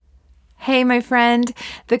Hey, my friend,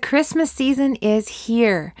 the Christmas season is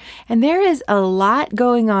here, and there is a lot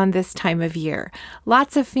going on this time of year.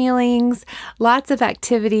 Lots of feelings, lots of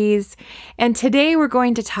activities, and today we're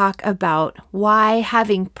going to talk about why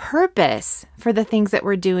having purpose for the things that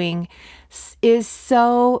we're doing is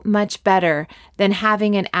so much better than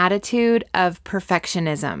having an attitude of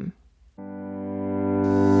perfectionism.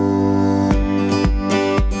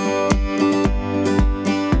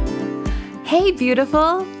 Hey,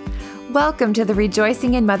 beautiful! Welcome to the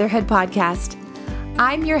Rejoicing in Motherhood podcast.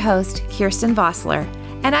 I'm your host, Kirsten Vossler,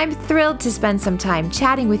 and I'm thrilled to spend some time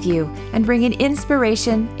chatting with you and bringing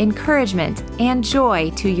inspiration, encouragement, and joy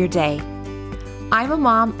to your day. I'm a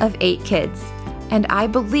mom of 8 kids, and I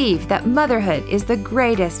believe that motherhood is the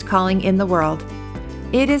greatest calling in the world.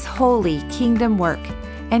 It is holy kingdom work,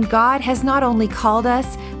 and God has not only called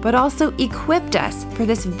us, but also equipped us for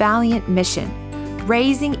this valiant mission,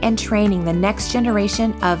 raising and training the next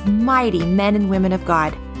generation of mighty men and women of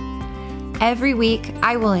God. Every week,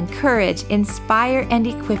 I will encourage, inspire, and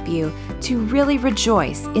equip you to really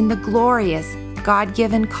rejoice in the glorious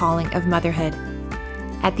God-given calling of motherhood.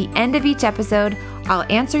 At the end of each episode, I'll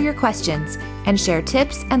answer your questions and share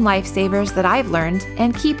tips and lifesavers that I've learned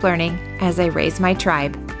and keep learning as I raise my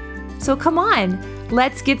tribe. So come on,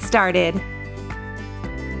 let's get started.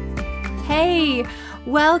 Hey!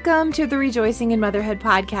 Welcome to the Rejoicing in Motherhood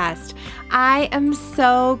podcast. I am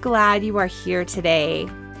so glad you are here today.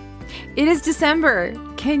 It is December.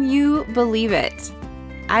 Can you believe it?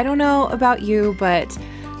 I don't know about you, but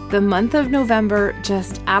the month of November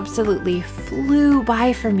just absolutely flew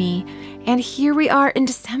by for me. And here we are in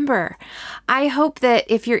December. I hope that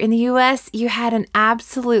if you're in the US, you had an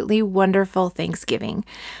absolutely wonderful Thanksgiving.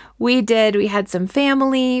 We had some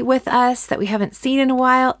family with us that we haven't seen in a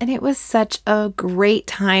while, and it was such a great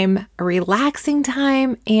time, a relaxing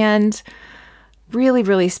time, and really,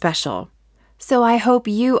 really special. So I hope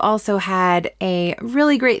you also had a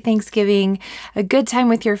really great Thanksgiving, a good time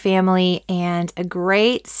with your family, and a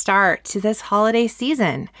great start to this holiday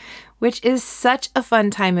season, which is such a fun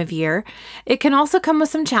time of year. It can also come with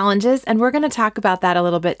some challenges, and we're going to talk about that a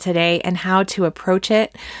little bit today and how to approach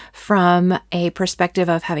it from a perspective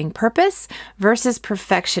of having purpose versus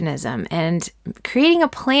perfectionism and creating a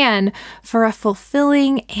plan for a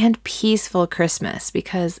fulfilling and peaceful Christmas,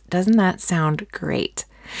 because doesn't that sound great?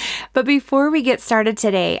 But before we get started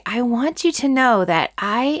today, I want you to know that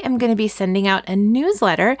I am going to be sending out a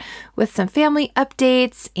newsletter with some family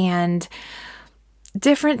updates and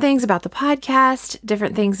different things about the podcast,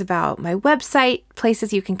 different things about my website,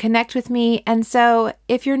 places you can connect with me. And so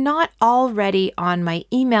if you're not already on my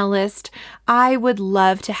email list, I would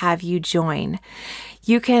love to have you join.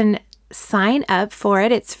 You can sign up for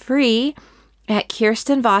it. It's free at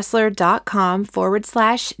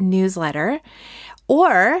kirstenvossler.com/newsletter.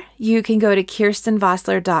 Or you can go to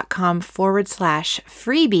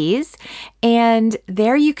kirstenvossler.com/freebies, and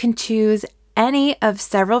there you can choose any of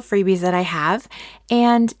several freebies that I have,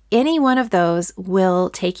 and any one of those will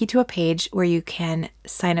take you to a page where you can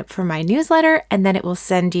sign up for my newsletter, and then it will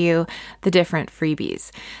send you the different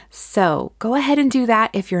freebies. So go ahead and do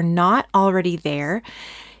that if you're not already there.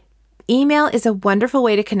 Email is a wonderful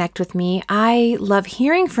way to connect with me. I love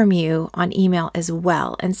hearing from you on email as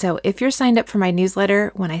well. And so if you're signed up for my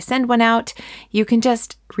newsletter, when I send one out, you can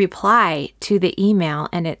just reply to the email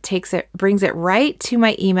and it brings it right to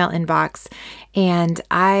my email inbox, and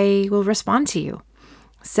I will respond to you.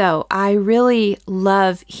 So I really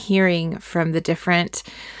love hearing from you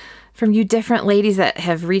different ladies that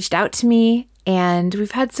have reached out to me, and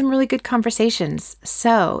we've had some really good conversations.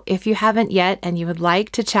 So if you haven't yet and you would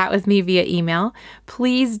like to chat with me via email,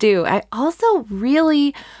 please do. I also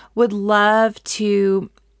really would love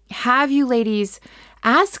to have you ladies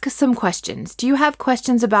ask some questions. Do you have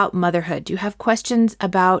questions about motherhood? Do you have questions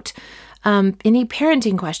about any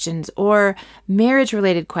parenting questions or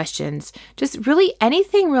marriage-related questions? Just really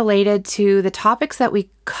anything related to the topics that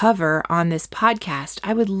we cover on this podcast.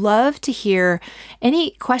 I would love to hear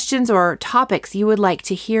any questions or topics you would like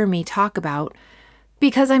to hear me talk about,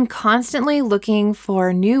 because I'm constantly looking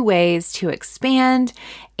for new ways to expand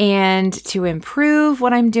and to improve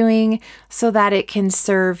what I'm doing so that it can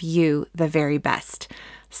serve you the very best.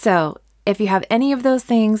 So if you have any of those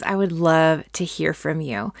things, I would love to hear from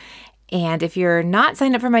you. And if you're not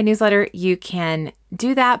signed up for my newsletter, you can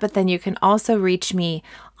do that, but then you can also reach me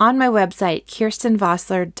on my website,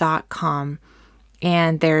 kirstenvossler.com.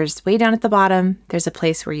 And there's way down at the bottom, there's a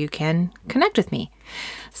place where you can connect with me.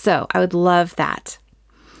 So I would love that.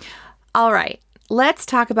 All right, let's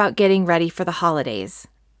talk about getting ready for the holidays.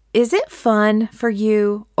 Is it fun for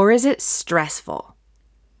you or is it stressful?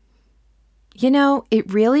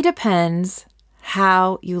 It really depends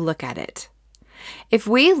how you look at it. If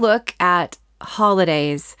we look at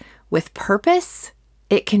holidays with purpose,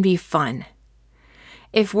 it can be fun.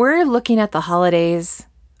 If we're looking at the holidays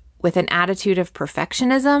with an attitude of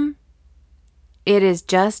perfectionism, it is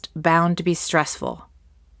just bound to be stressful.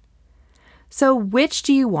 So which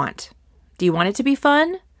do you want? Do you want it to be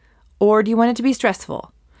fun or do you want it to be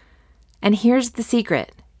stressful? And here's the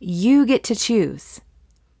secret. You get to choose.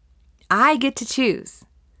 I get to choose.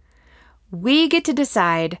 We get to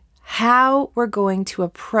decide how we're going to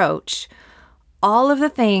approach all of the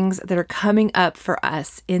things that are coming up for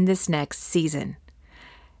us in this next season.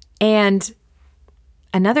 And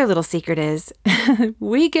another little secret is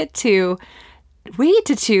we get to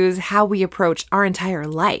choose how we approach our entire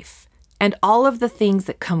life and all of the things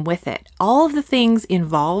that come with it, all of the things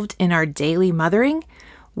involved in our daily mothering.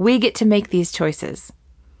 We get to make these choices.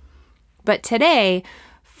 But today,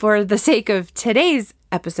 for the sake of today's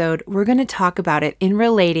episode, we're going to talk about it in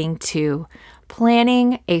relating to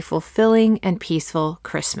planning a fulfilling and peaceful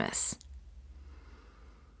Christmas.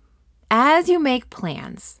 As you make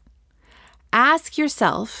plans, ask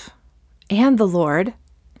yourself and the Lord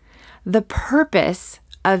the purpose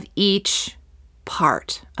of each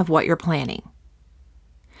part of what you're planning.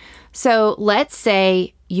 So let's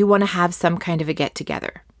say you want to have some kind of a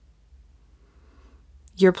get-together.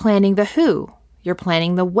 You're planning the who, you're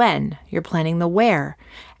planning the when, you're planning the where,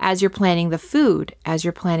 as you're planning the food, as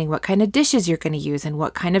you're planning what kind of dishes you're going to use and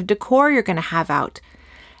what kind of decor you're going to have out.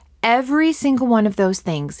 Every single one of those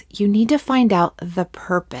things, you need to find out the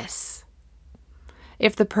purpose.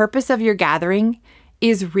 If the purpose of your gathering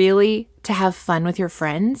is really to have fun with your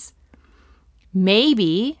friends,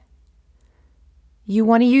 maybe you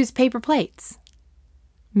want to use paper plates.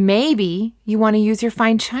 Maybe you want to use your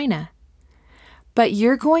fine china. But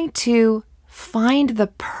you're going to find the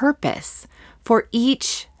purpose for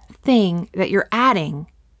each thing that you're adding.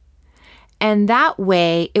 And that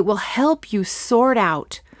way, it will help you sort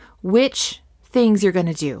out which things you're going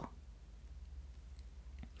to do.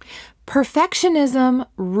 Perfectionism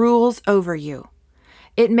rules over you.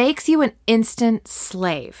 It makes you an instant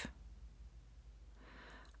slave.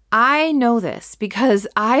 I know this because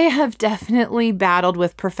I have definitely battled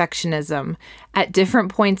with perfectionism at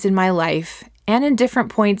different points in my life and in different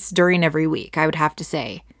points during every week, I would have to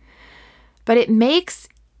say. But it makes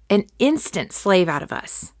an instant slave out of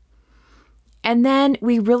us. And then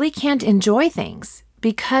we really can't enjoy things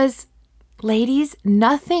because, ladies,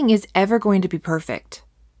 nothing is ever going to be perfect.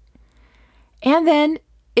 And then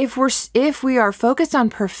if we are focused on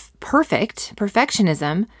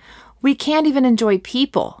perfectionism, we can't even enjoy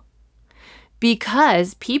people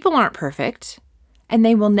because people aren't perfect and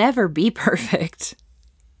they will never be perfect.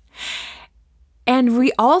 And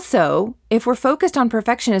we also, if we're focused on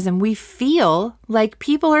perfectionism, we feel like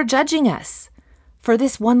people are judging us for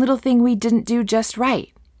this one little thing we didn't do just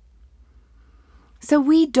right. So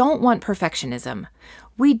we don't want perfectionism.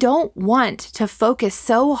 We don't want to focus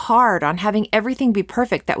so hard on having everything be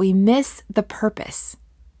perfect that we miss the purpose.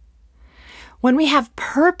 When we have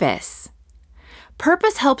purpose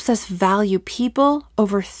helps us value people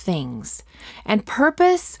over things. And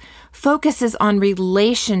purpose focuses on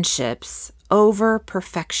relationships over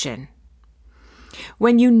perfection.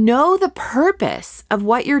 When you know the purpose of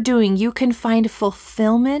what you're doing, you can find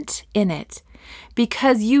fulfillment in it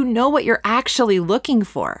because you know what you're actually looking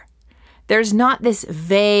for. There's not this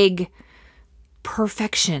vague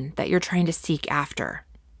perfection that you're trying to seek after.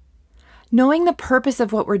 Knowing the purpose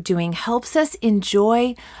of what we're doing helps us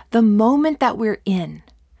enjoy the moment that we're in.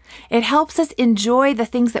 It helps us enjoy the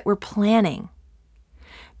things that we're planning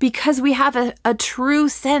because we have a true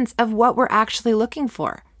sense of what we're actually looking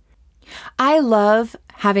for. I love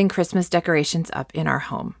having Christmas decorations up in our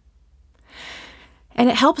home. And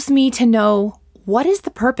it helps me to know what is the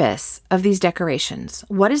purpose of these decorations?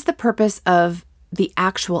 What is the purpose of the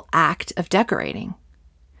actual act of decorating?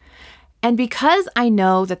 And because I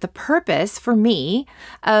know that the purpose for me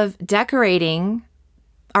of decorating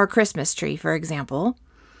our Christmas tree, for example,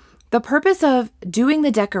 the purpose of doing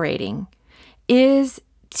the decorating is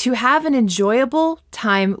to have an enjoyable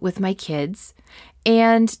time with my kids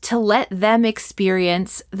and to let them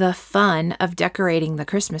experience the fun of decorating the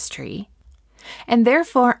Christmas tree. And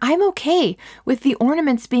therefore, I'm okay with the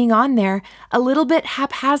ornaments being on there a little bit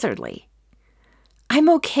haphazardly. I'm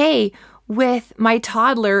okay with my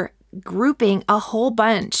toddler grouping a whole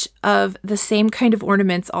bunch of the same kind of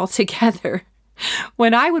ornaments all together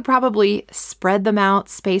when I would probably spread them out,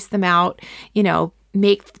 space them out,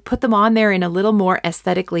 put them on there in a little more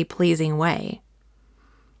aesthetically pleasing way.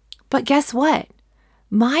 But guess what?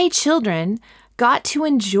 My children got to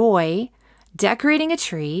enjoy decorating a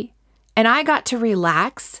tree, and I got to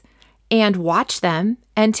relax and watch them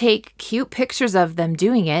and take cute pictures of them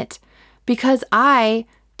doing it because I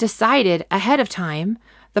decided ahead of time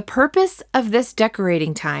the purpose of this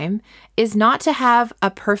decorating time is not to have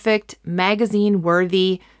a perfect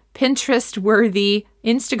magazine-worthy, Pinterest-worthy,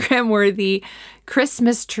 Instagram-worthy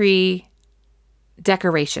Christmas tree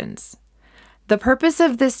decorations. The purpose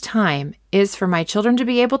of this time is for my children to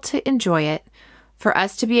be able to enjoy it, for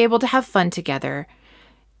us to be able to have fun together,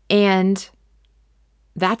 and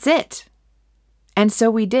that's it. And so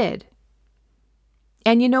we did.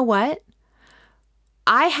 And you know what?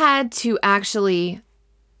 I had to actually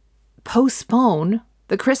postpone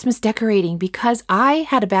the Christmas decorating because I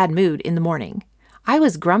had a bad mood in the morning. I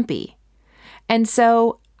was grumpy. And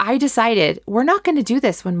so I decided we're not going to do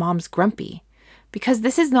this when Mom's grumpy because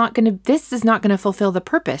this is not going to fulfill the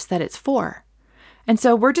purpose that it's for. And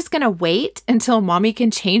so we're just going to wait until Mommy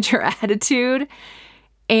can change her attitude,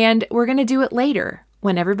 and we're going to do it later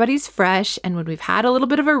when everybody's fresh and when we've had a little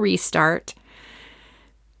bit of a restart.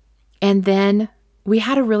 And then we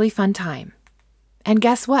had a really fun time. And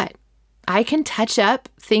guess what? I can touch up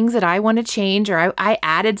things that I want to change, or I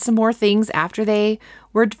added some more things after they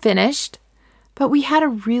were finished. But we had a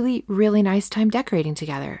really, really nice time decorating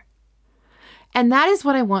together. And that is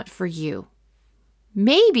what I want for you.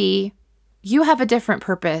 Maybe you have a different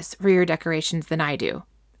purpose for your decorations than I do.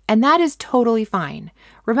 And that is totally fine.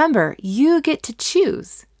 Remember, you get to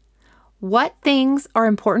choose what things are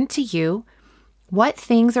important to you, what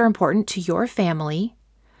things are important to your family,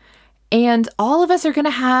 and all of us are going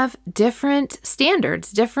to have different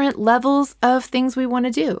standards, different levels of things we want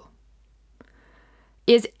to do.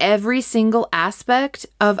 Is every single aspect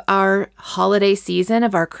of our holiday season,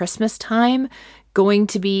 of our Christmas time, going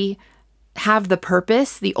to have the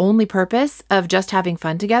purpose, the only purpose of just having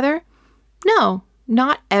fun together? No,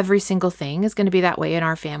 not every single thing is going to be that way in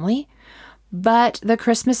our family, but the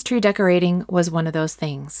Christmas tree decorating was one of those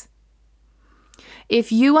things.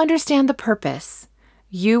 If you understand the purpose,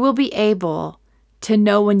 you will be able to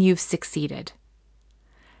know when you've succeeded.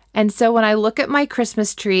 And so when I look at my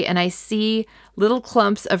Christmas tree and I see little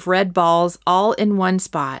clumps of red balls all in one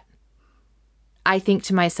spot, I think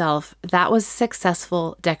to myself, that was a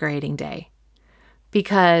successful decorating day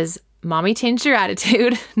because Mommy changed her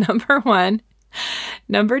attitude, number one.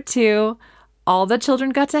 Number two, all the children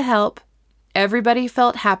got to help. Everybody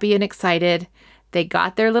felt happy and excited. They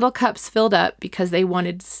got their little cups filled up because they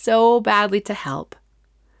wanted so badly to help.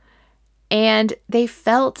 And they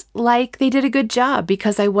felt like they did a good job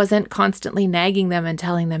because I wasn't constantly nagging them and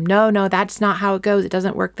telling them, no, that's not how it goes. It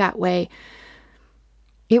doesn't work that way.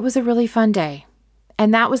 It was a really fun day.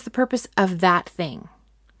 And that was the purpose of that thing.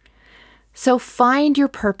 So find your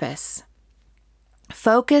purpose.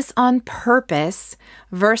 Focus on purpose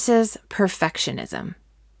versus perfectionism.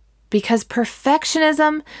 Because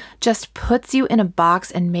perfectionism just puts you in a box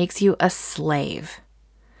and makes you a slave.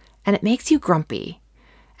 And it makes you grumpy.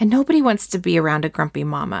 And nobody wants to be around a grumpy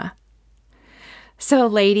mama. So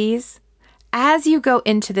ladies, as you go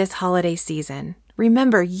into this holiday season,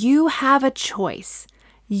 remember you have a choice.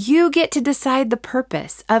 You get to decide the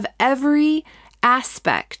purpose of every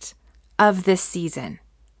aspect of this season.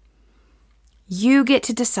 You get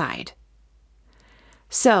to decide.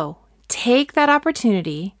 So take that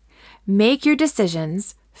opportunity, make your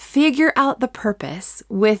decisions, figure out the purpose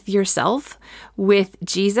with yourself, with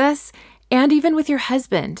Jesus, and even with your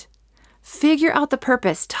husband. Figure out the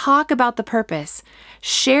purpose. Talk about the purpose.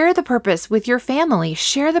 Share the purpose with your family.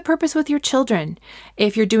 Share the purpose with your children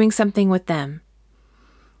if you're doing something with them.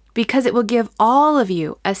 Because it will give all of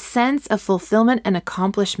you a sense of fulfillment and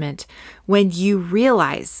accomplishment when you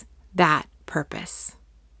realize that purpose.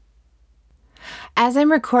 As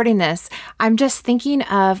I'm recording this, I'm just thinking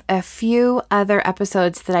of a few other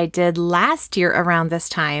episodes that I did last year around this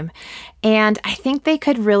time, and I think they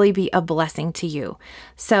could really be a blessing to you.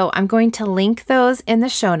 So I'm going to link those in the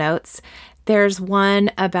show notes. There's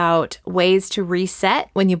one about ways to reset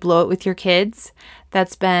when you blow it with your kids.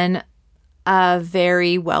 That's been a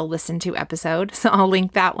very well listened to episode, so I'll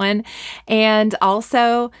link that one. And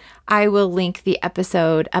also, I will link the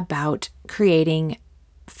episode about creating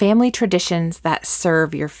family traditions that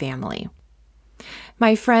serve your family.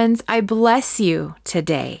 My friends, I bless you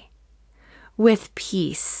today with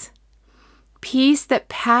peace. Peace that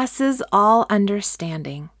passes all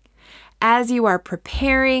understanding. As you are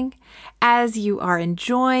preparing, as you are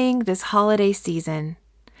enjoying this holiday season,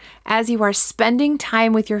 as you are spending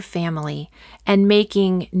time with your family and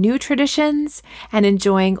making new traditions and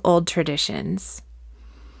enjoying old traditions,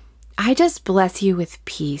 I just bless you with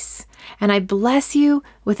peace, and I bless you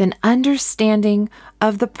with an understanding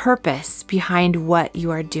of the purpose behind what you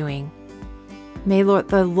are doing. May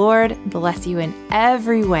the Lord bless you in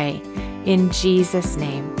every way. In Jesus'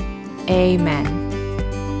 name, amen.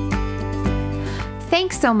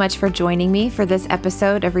 Thanks so much for joining me for this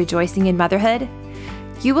episode of Rejoicing in Motherhood.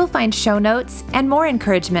 You will find show notes and more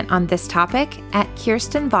encouragement on this topic at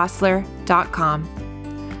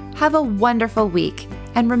KirstenVossler.com. Have a wonderful week,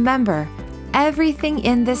 and remember, everything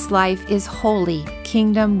in this life is holy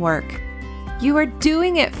kingdom work. You are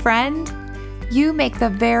doing it, friend. You make the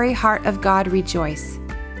very heart of God rejoice.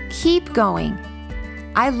 Keep going.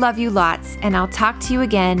 I love you lots, and I'll talk to you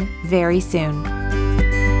again very soon.